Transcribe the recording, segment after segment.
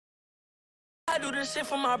I do this shit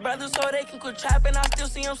for my brothers so they can quit trapping. I still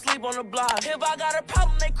see them sleep on the block. If I got a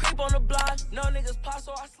problem, they creep on the block. No niggas pop,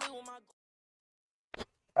 so I sleep with my.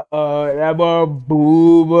 That boy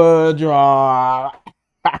Booba drop.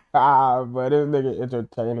 But this nigga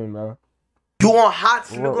entertaining, bro. You on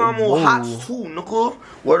hots, nigga? I'm on hots too, nigga.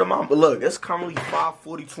 Word of my look, it's currently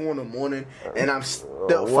 5:42 in the morning, and I'm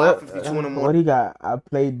still 5:52 in the morning. What he got? I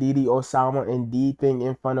played Diddy, Osama, and Dthang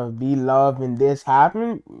in front of B Love, and this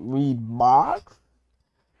happened. We box.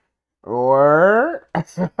 Or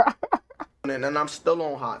And I'm still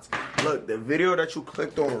on hots. Look, the video that you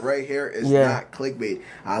clicked on right here is not clickbait.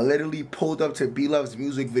 I literally pulled up to B Love's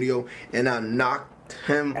music video and I knocked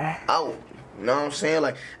him out. You know what I'm saying?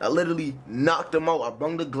 Like, I literally knocked him out. I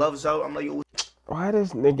brung the gloves out. I'm like, yo. Why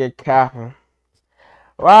this nigga capping?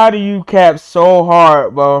 Why do you cap so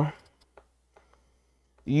hard, bro?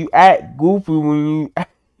 You act goofy when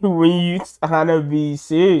you trying to be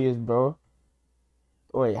serious, bro.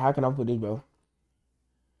 Wait, how can I put this, bro?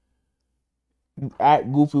 You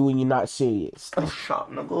act goofy when you're not serious.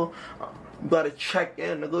 Shop, nigga. You gotta check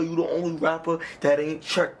in, nigga. You the only rapper that ain't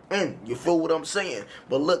checked in. You feel what I'm saying?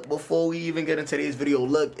 But look, before we even get into today's video,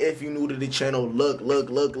 look, if you new to the channel, look. We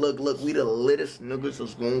the littest niggas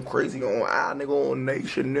that's going crazy on nigga on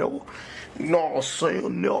Nation, nigga. You know what I'm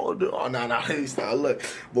saying? No, nah. Look,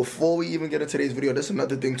 before we even get into today's video, there's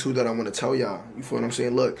another thing too that I want to tell y'all. You feel what I'm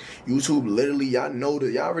saying? Look, YouTube literally, y'all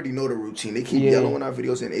already know the routine. They keep yellowing our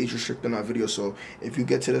videos and age restricting our videos. So if you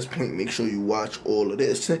get to this point, make sure you watch all of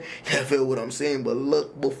this. You feel what I'm saying? But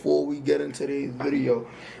look, before we get into today's video,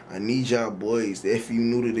 I need y'all boys, if you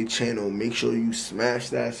new to the channel, make sure you smash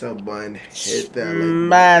that sub button, hit that like button.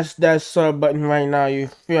 Smash that sub button right now, you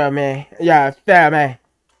feel me? Yeah, feel me?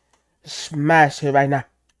 Smash it right now.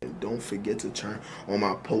 And don't forget to turn on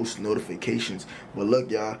my post notifications. But look,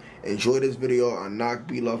 y'all, enjoy this video. I knocked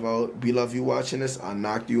B Love out. B Love, you watching this? I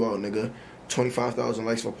knocked you out, nigga. 25,000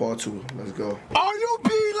 likes for part 2. Let's go. Are you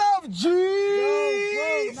B Love G?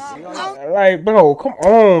 Like, bro, come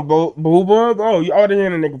on, bro, Booba, bro. You already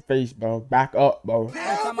in a nigga face, bro. Back up, bro.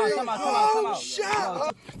 Come out. Chill.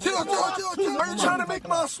 Are you trying to make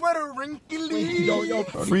my sweater wrinkly? Yo.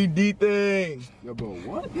 Free Dthang. Yo, bro,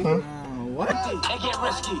 what? Huh? What? It get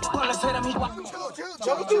risky.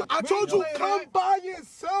 Chill. I told you, come by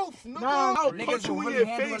yourself, nigga. I'll punch you in your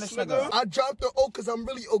face, nigga. I dropped the O because I'm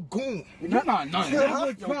really a goon. You're not nothing.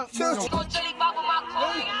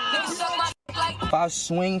 If I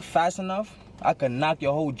swing fast enough, I could knock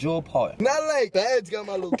your whole jaw apart. Not like that. Got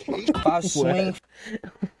my location. If I swing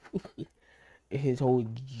his whole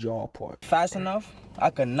jaw apart fast enough, I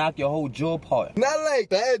could knock your whole jaw apart. Not like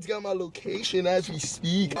that. Got my location as we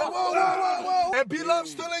speak. Whoa. And B Love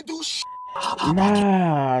still ain't do shit.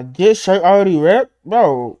 Nah, this shirt already ripped,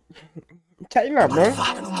 bro. Tighten up, bro.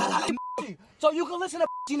 So you can listen to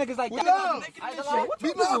niggas like that.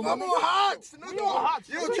 B Love, I'm on hots, nigga.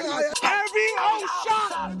 Every old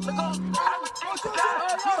shot.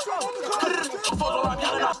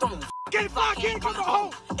 Can't come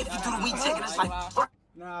home. If you do the weed ticket, it's like.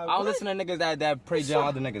 I don't listen to niggas that pray jail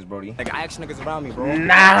other niggas, brody. Like, I ask niggas around me, bro.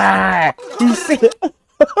 Nah, he said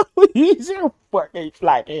fucking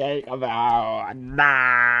like he ain't about.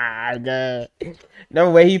 Nah, girl. The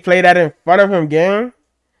way he played that in front of him, gang.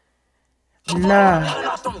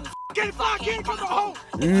 Nah. Can't come home.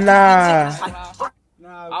 Nah.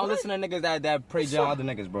 I don't listen to niggas that pray jail other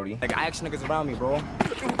niggas, brody. Like, I ask niggas around me, bro.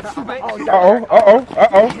 Uh-oh.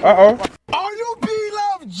 Are you B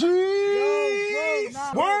Love G?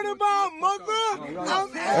 Word about mother? I'm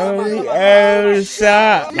every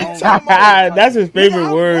shot. That's his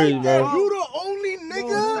favorite word, bro. You the only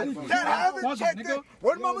nigga that haven't checked it.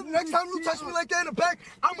 Word about mother, next time you touch me like that in the back,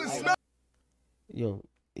 I'ma smell. Yo,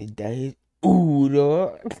 that is ooh,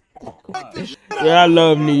 dog. Yeah, I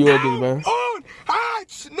love New Yorkers, man. On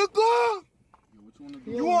hots, nigga.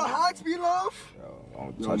 You on hots, B Love?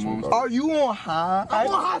 Are you on hot? I'm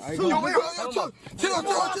on hot too. Yo, chill.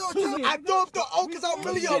 I throw up the O because I'm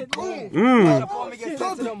really a goon.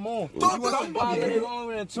 Throw the O.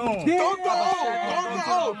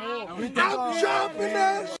 I'm dropping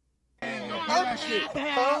that.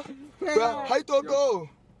 How you throw the O?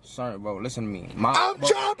 Sorry, bro. Listen to me. I'm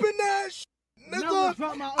dropping that. Nigga,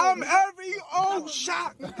 I'm every old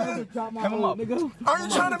shot, nigga. Come up, nigga. Are you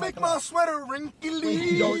trying to make my sweater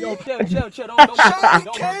wrinkly? Yo, chill. Don't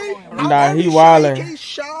nah, he wildin'.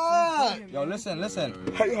 Yo, listen.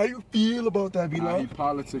 How you feel about that, B Love?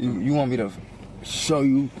 You want me to show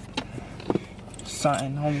you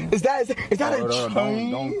something, homie. Is that a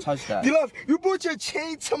chain? Don't touch that. Beloved, you brought your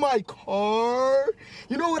chain to my car.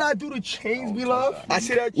 You know what I do to chains, beloved? I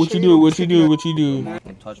see that What chain. you do? What you do? What you do?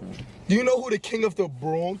 Don't touch me. Do you know who the king of the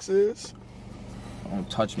Bronx is? Don't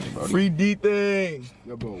touch me, bro. Free Dthang.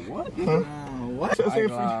 Yo, bro, what? Huh? What?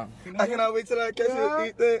 I cannot wait till I catch a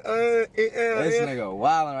Dthang. This nigga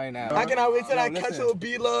wildin' right now. I cannot wait till I catch a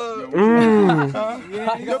B-Love.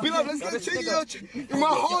 Yo, B-Love, let's get a chicken. You my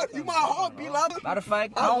heart, B-Love. Matter of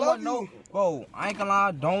fact, I don't want no. Bro, I ain't gonna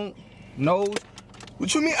lie, don't know.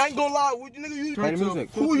 What you mean I ain't gonna lie? What, nigga, you Play the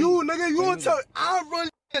music. Who you, nigga? You gonna tell I run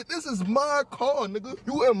shit. This is my car, nigga.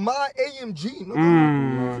 You in my AMG,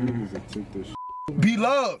 nigga.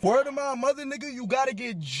 B-Love. Word of my mother, nigga, you gotta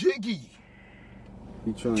get jiggy.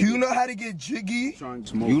 Do you know how to get jiggy?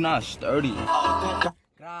 You not sturdy. Damn,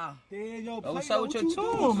 yo, what's up with your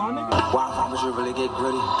tools, my nigga? Wow, how much you really get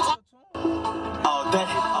gritty? All day,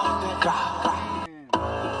 all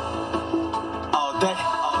day, all day,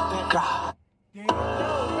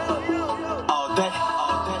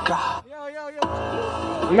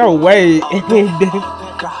 No way.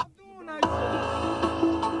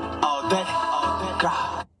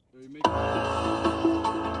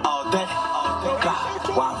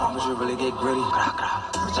 wow, how much you really get gritty?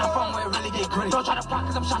 Which I'm from where it really get gritty. Don't try to block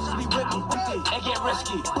cause I'm shots just be with me. They get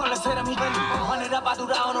risky. Bullets hit him, he really. Run it up, I do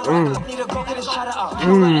that on the regular. Need to go get his shatter up.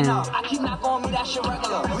 You running up. I keep not going me, that shit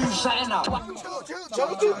regular. Who you setting up? Chill,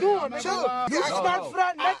 what you doing, chill. You start for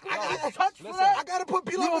that necklace. I gotta touch for that. I gotta put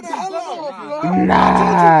B-Love in the hell on.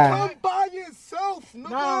 Nah. Come by yourself, nigga.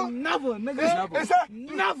 Nah, never, nigga. Is that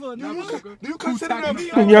Never. Do you consider them?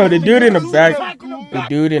 Yo, the dude in the back. The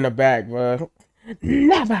dude in the back, bro.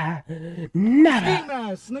 Never.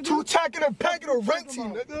 Two tack in a pack of the renty,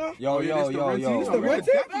 nigga. Yo.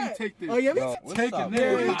 Take this. Oh, yeah, Take it.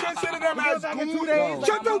 You consider them as goons?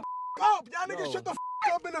 Shut the up, y'all niggas. Shut the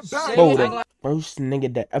up in the back. Bro, the first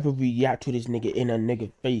nigga that ever react to this nigga in a nigga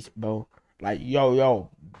face, bro. Like, yo,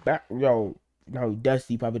 no,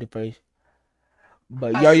 Dusty probably the face.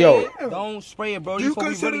 But yo. Don't spray it, bro. You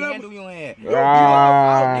consider really handle your hand.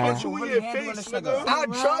 I'll get you in your face, nigga. I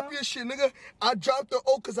drop your shit, nigga. I drop the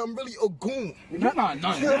O cause I'm really a goon. You're not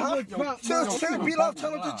Chill. B-Love,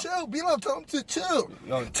 tell him to chill. B-Love, tell him to chill.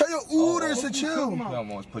 Tell your ooders to chill. I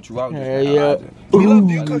almost put you out. Yeah. B-Love,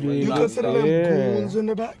 do you consider them goons in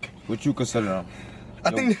the back? What you consider them? I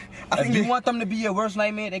think if you want them to be your worst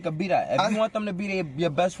nightmare, they could be that. If you want them to be your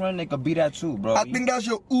best friend, they could be that too, bro. I think that's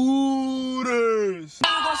your ooders.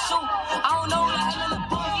 I don't know that hell in the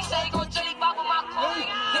boy. He say he gon' jelly pop on my coin.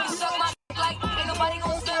 Niggas suck my like ain't nobody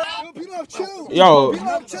gon' say that. B-Love, chill. Yo.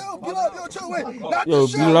 B-Love, chill. B-Love, yo, chill. Wait. Not Yo,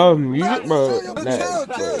 the B-Love shit. music, bro. Chill.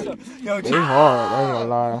 They hard, I ain't gonna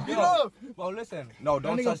lie. B-Love. Bro, listen. No,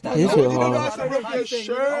 don't touch that. His shit hard. Don't try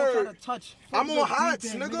to touch. I'm on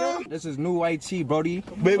hats, nigga. This is new IT, brody.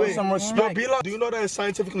 Wait. Some respect. Yo, B-Love, do you know that it's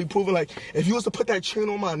scientifically proven? Like, if you was to put that chain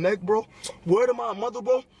on my neck, bro, word of my mother,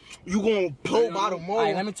 bro, you gonna blow by tomorrow.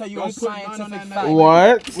 Alright, let me tell you a scientific fact.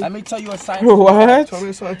 What? Let me tell you a scientific What? Tell me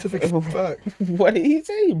a scientific fact. What did he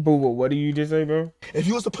say, boo? What did you just say, bro? If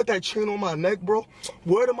you was to put that chain on my neck, bro,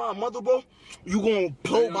 word of my mother, bro, you gonna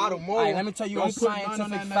blow by tomorrow. Alright, let me tell you a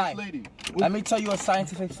scientific fact. Let me tell you a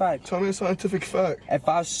scientific fact. Tell me a scientific fact. If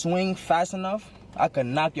I swing fast enough, I could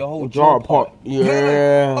knock your whole Jaw jaw apart.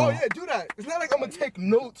 Yeah. Oh, yeah, do that. It's not like I'm gonna take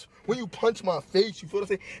notes when you punch my face. You feel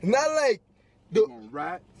what I'm saying? It's not like the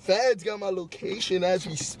feds got my location as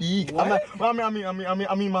we speak. I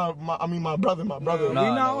mean my brother. We not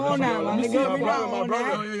on that, my nigga. My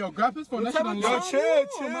brother. Yo, grab his phone. Yo, chill.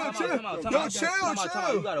 You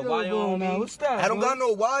got a wire on me. What's that? I don't got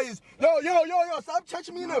no wires. Yo, stop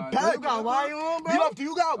touching me in the back. You got wire on, bro? B-Love, do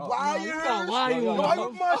you got wires? You got wire on. Why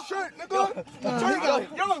you my shirt, nigga?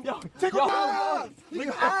 Yo, take off my eyes.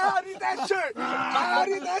 Nigga, I need that shirt. I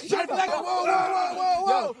need that shirt.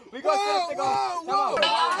 Whoa.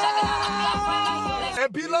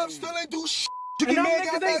 And B-Love still ain't do shit. And them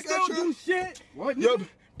niggas ain't still do shit. What? Yo,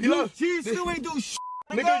 B-Love. G still ain't do shit.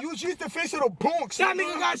 Nigga, you just the face of the Bronx. That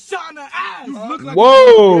nigga got shot in the ass. You look like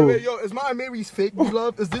Whoa. Wait, yo, is my Mary's fake,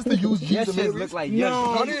 B-Love? Is this the used G's of Mary's? Look like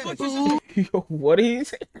No. Yo, what did he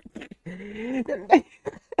say?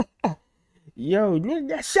 Yo, nigga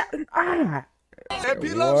got shot in the eye. And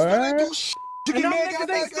B-Love still ain't do shit. And them niggas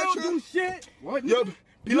ain't still do shit. What? Yo,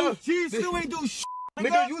 B-Love. G still ain't do shit.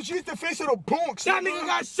 Nigga, you just the face of the Bronx. That nigga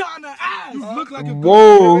got shot in the ass. You look like a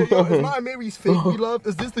Whoa. Yo, is my Mary's fake, B-Love?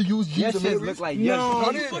 Is this the used G's of Mary's? look like No.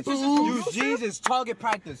 G's is target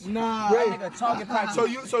practice. Nah. Nigga, target practice.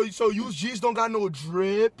 So used G's don't got no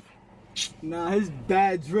drip. Nah, his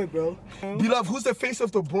bad drip, bro. B-Love, who's the face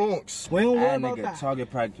of the Bronx? We don't worry That about nigga, that. target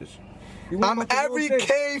practice. I'm every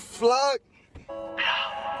K Flock.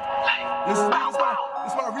 This is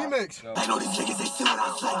my remix. I know these niggas, they see what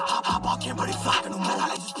I say. Hop on camera, they flocking them.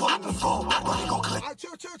 I just pull up the phone. Bro, they gon' click.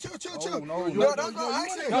 Chill. No, that's not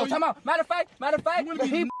accent. No, time out. Matter of fact,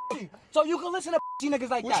 he so you can listen to niggas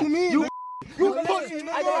like that. What you mean? You pussy,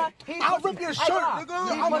 I nigga. I'll rip your shirt, nigga.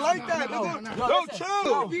 I'm like that, nigga. Yo,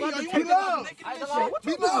 chill. Be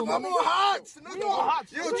love. I'm on hots, nigga.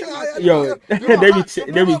 Yo,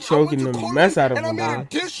 they be choking the mess out of them, them, man. man.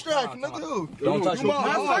 Diss track, nigga. Don't touch me.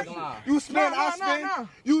 You spin, I spin.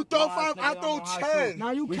 You throw 5, I throw 10.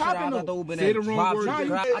 Now you capping them. Say the wrong word.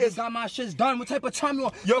 I just got my shits done. What type of time you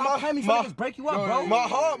on? Yo, my niggas break you up, bro. My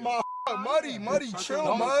heart, Muddy,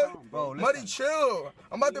 chill, man. Muddy, chill.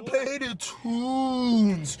 I'm about to play hated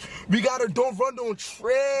tunes. We gotta don't run, don't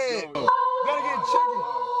tread. Gotta get jiggy.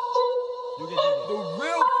 You get jiggy. The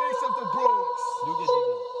real face of the Bronx. You get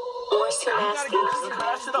jiggy. You gotta get jiggy.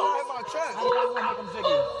 Crash it up. My track.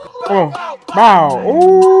 Oh, wow.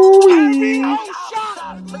 Ooh.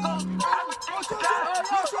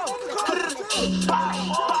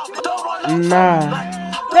 Nah.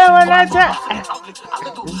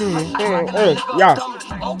 Yeah.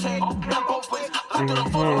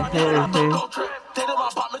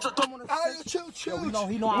 Chill.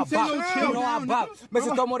 He know I bop.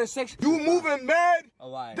 Mr. Tomo the 6. You moving mad?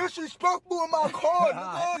 Oh, right. Disrespectful in my car.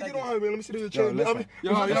 Get on her, man. Let me see your chain.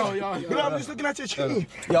 Yo. I'm just looking at your chain.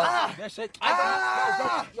 That shit.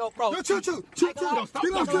 Yo, bro. Yo, chill.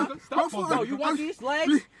 Bro, you want these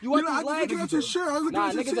legs? You want these legs? I was looking at your shirt. I was looking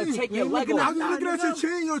at your chain. Niggas will take your leg off. I was looking at your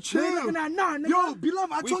chain. Yo, chill. Yo,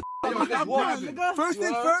 beloved, I told you. First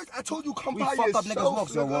thing first, I told you come by yourself. We fuck up niggas'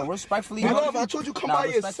 walks, yo. Respectfully. Beloved, I told you come by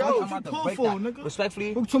yourself.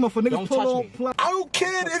 Respectfully. I'm talking for niggas pull on. I don't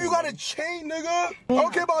care if you got a chain, nigga. I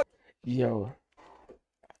don't care about. Yo,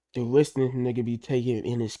 the listening nigga be taking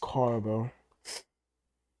in his car, bro.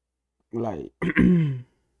 Like, I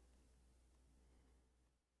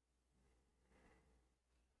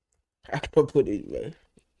can't put it, man.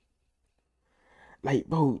 Like,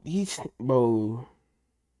 bro,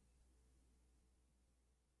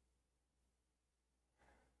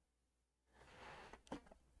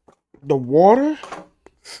 the water,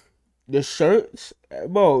 the shirts,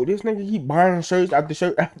 bro, this nigga keep buying shirts after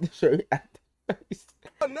shirt after shirt after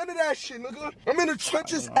shirt. None of that shit, nigga. I'm in the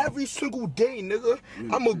trenches every single day, nigga.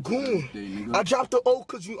 I'm a goon. I dropped the O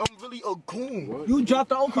cause I'm really a goon. You dropped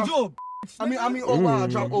the O cause you a I mean, oh wow, I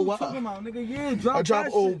drop oh wow. I drop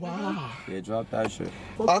oh wow. Yeah, drop that shit.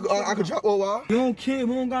 I could drop oh wow. You don't care,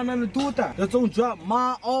 we don't got nothing to do with that. Just don't drop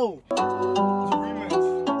my O.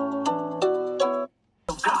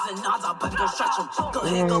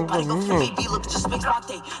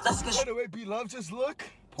 Anyway, be love, just look.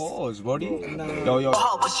 Pause, buddy. Yo.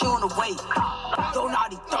 But you on the way. Don't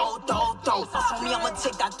naughty, throw. For me, I'ma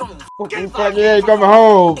take that throne. Fuck yeah, he coming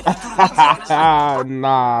home. I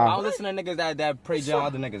Nah. don't listen to niggas that pray gel on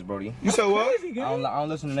other niggas, brody. You said what? I don't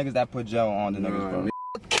listen to niggas that put gel on the niggas, bro.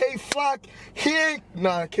 K Flock, K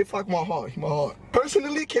Flock my heart.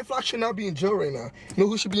 Personally, K Flock should not be in jail right now. You know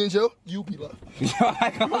who should be in jail? You, be love. Yo,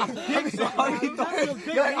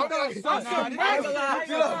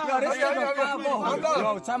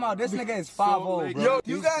 time out. This nigga is 5'0", bro. Yo,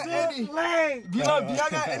 you got any? Y'all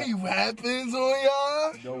got any weapons on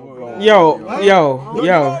y'all? Yo,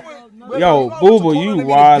 Booba, you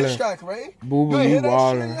wildin'. Booba, you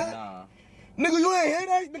wildin'. Nigga, you ain't hear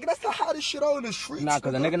that? Nigga, that's the hottest shit out in the streets. Nah,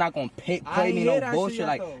 cause a nigga not gonna play me no bullshit.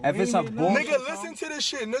 Like, if it's a bullshit. Nigga, listen to this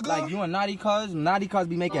shit, nigga. Like, you and Naughty Cuz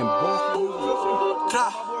be making bullshit.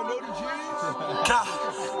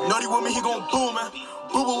 Naughty with me, he gon' boom, man.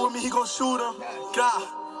 Booba with me, he gon' shoot him.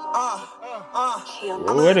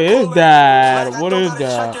 What is that? What is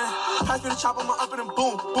that? Pass me the chopper, I'ma up it and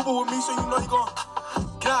boom. Booba with me, so you know he gon'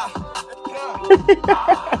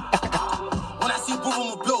 When I see Booba,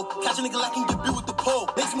 I'ma blow. Catch a nigga like him, get beat with the pole.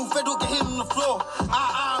 Makes move fed, don't get hit on the floor.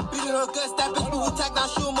 I'm beating her guts, that bitch move attack, now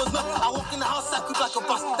she almost know. I walk in the house, I cook like a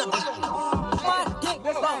boss. That bitch. My dick,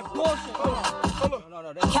 that's that bullshit.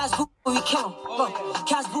 Cash Booba, we kill him.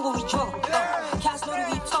 Cash Booba, we drill him. Cash know that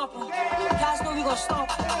we stomp him. Cash know we gon'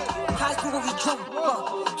 stomp him. Cash Booba, we drill him.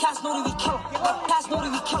 Cash know that we kill him. Cash know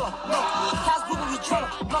that we kill him. Cash Booba, we drill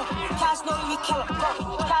him. Cash know that we kill him.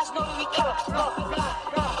 Cash know that we kill him.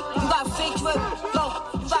 You got fake drip,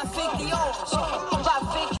 you got fake Dior. You got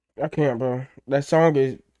fake. I can't, bro. That song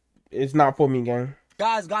it's not for me, gang.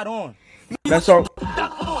 Guys got on. That song.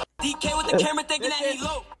 DK with the camera thinking that he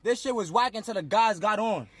low. This shit was whack until the guys got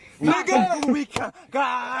on. Nigga, we can.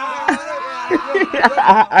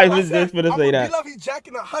 I was just gonna say that. B-Love, he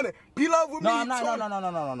jacking 100. B-Love with me.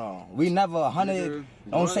 No. We never 100.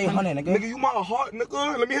 Don't say 100, nigga. Nigga, you my heart,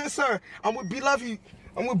 nigga. Let me hear something. I'm with B-Love, he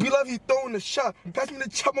throwing the shot. Pass me the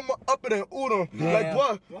chop, I'ma up it and oot him. Like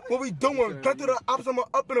what? What we doing? Get to the ops, I'ma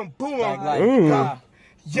up it and boom him.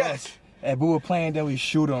 Yes. If we were playing, then we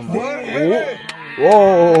shoot him. Whoa.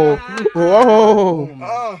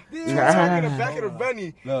 In the back of the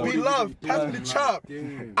Benny. B-Love, pass me the chop.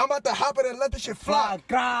 I'm about to hop it and let this shit fly.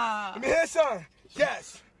 Let me hear something.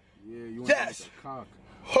 Yes. Yes.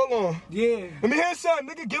 Hold on. Yeah. Let me hear something,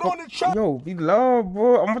 nigga. Get on the chop. Yo, B-Love,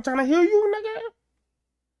 bro. I'm trying to hear you, nigga.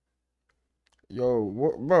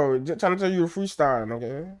 Yo, bro, just trying to tell you a freestyle,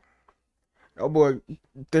 nigga. Oh boy,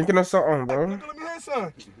 thinking of something, bro. Nigga, let me hear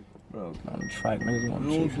something. Bro, on the track,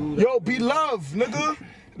 niggas. Yo, B-Love, nigga.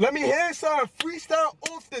 Let me hear something. Freestyle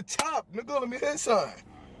off the top, nigga. Let me hear something.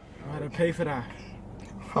 I had to pay for that.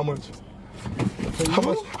 How much? How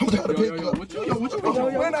much? How much I gotta pay for that? What you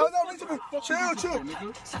Man, how that reaching? Chill.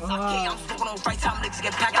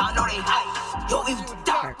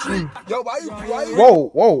 Yo, why you?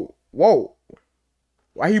 Whoa.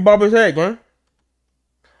 Why he bob his head, gang?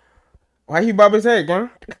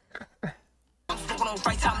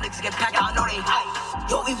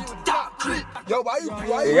 Yo, why you?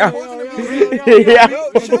 Yeah.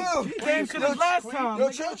 Yo, chill. Came to the last time. Yo,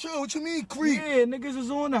 chill. What you mean, creep? Yeah, niggas is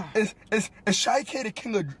on that. It's Shy K the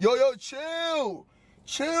king of. Yo,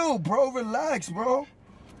 chill, bro. Relax, bro.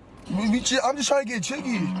 I'm just trying to get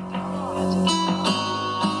jiggy.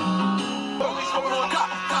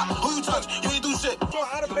 Who you touch? You ain't do shit. Bro,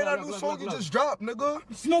 how to play that new song you just dropped, nigga?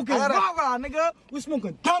 Smoking rah-rah, nigga. We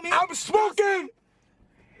smoking dummy. I'm smoking.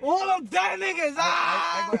 All of that niggas.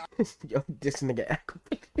 Yo, this nigga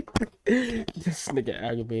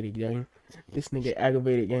aggravated, gang. Look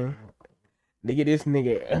at this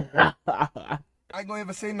nigga. I ain't gonna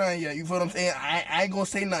even say nothing yet. You feel what I'm saying? I ain't gonna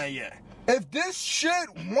say nothing yet. If this shit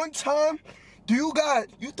one time, you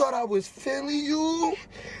thought I was feeling you?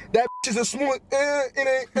 That is a smooth.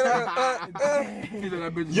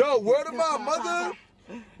 Yo, word of my mother.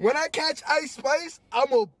 When I catch Ice Spice,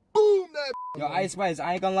 I'ma boom that. Yo, Ice Spice,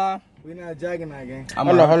 I ain't gonna lie. We not jagging that game.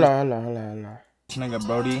 Hold on. Nigga,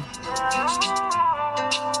 Brody.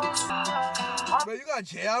 Bro, you got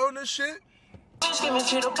JR on this shit? Give me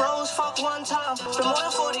to the bros, fuck one time. Spend more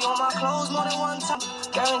than 40 on my clothes, more than one time.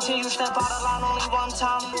 Guarantee you step out of line only one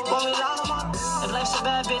time. Want me down on my. If life's a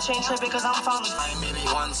bad bitch, ain't tripping cause I'm found. Maybe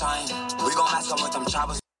one time. We gon' mess up with them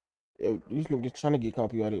choppers. Yo, these niggas trying to get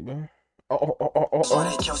copyrighted, man. So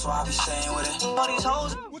they kill, so I be staying with it. All these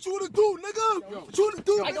hoes. What you wanna do, nigga? What you wanna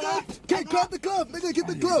do, nigga? Get grab the glove, nigga. Get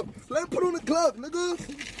the glove. Let him put on the glove, nigga.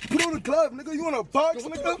 Put on the glove, nigga. You wanna box,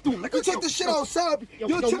 nigga? You take this shit outside.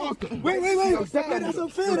 Yo, chill. Wait. That's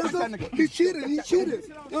unfair. He's cheating. Yo,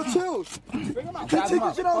 chill. You take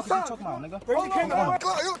this shit outside. Bring the camera.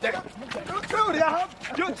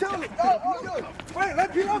 Yo, chill. Wait,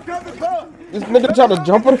 let B-Love grab the glove. This nigga trying to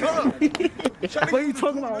jump on. What are you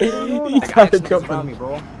talking about? He trying to jump on me,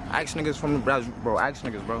 bro. Ask niggas from the Brazil, bro. Ask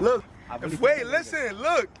niggas, bro. Look. Listen.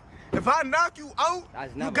 Look. If I knock you out,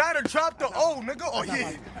 you gotta drop the O, nigga. Oh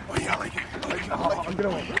yeah, I like it. I like you,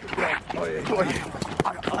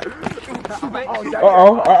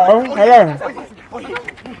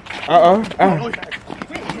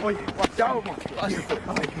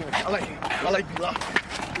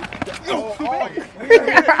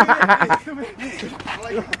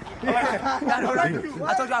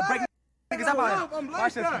 I told you I'd break niggas up on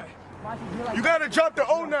it. You gotta drop the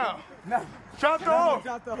O now. No. Drop the O.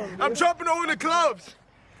 I'm dropping the O in the clubs.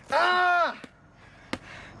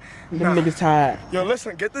 Them niggas tired. Yo,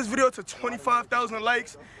 listen, get this video to 25,000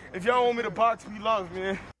 likes. If y'all want me to box, we love,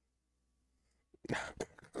 man.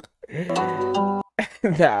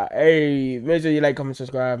 Nah, hey, make sure you like, comment,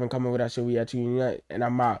 subscribe, and comment with that shit we at you, and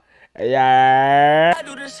I'm out. Yeah. I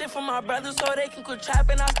do this shit for my brothers so they can quit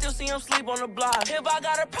trapping. I still see them sleep on the block. If I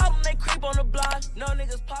got a problem, they creep on the block. No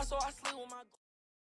niggas pop, so I sleep with my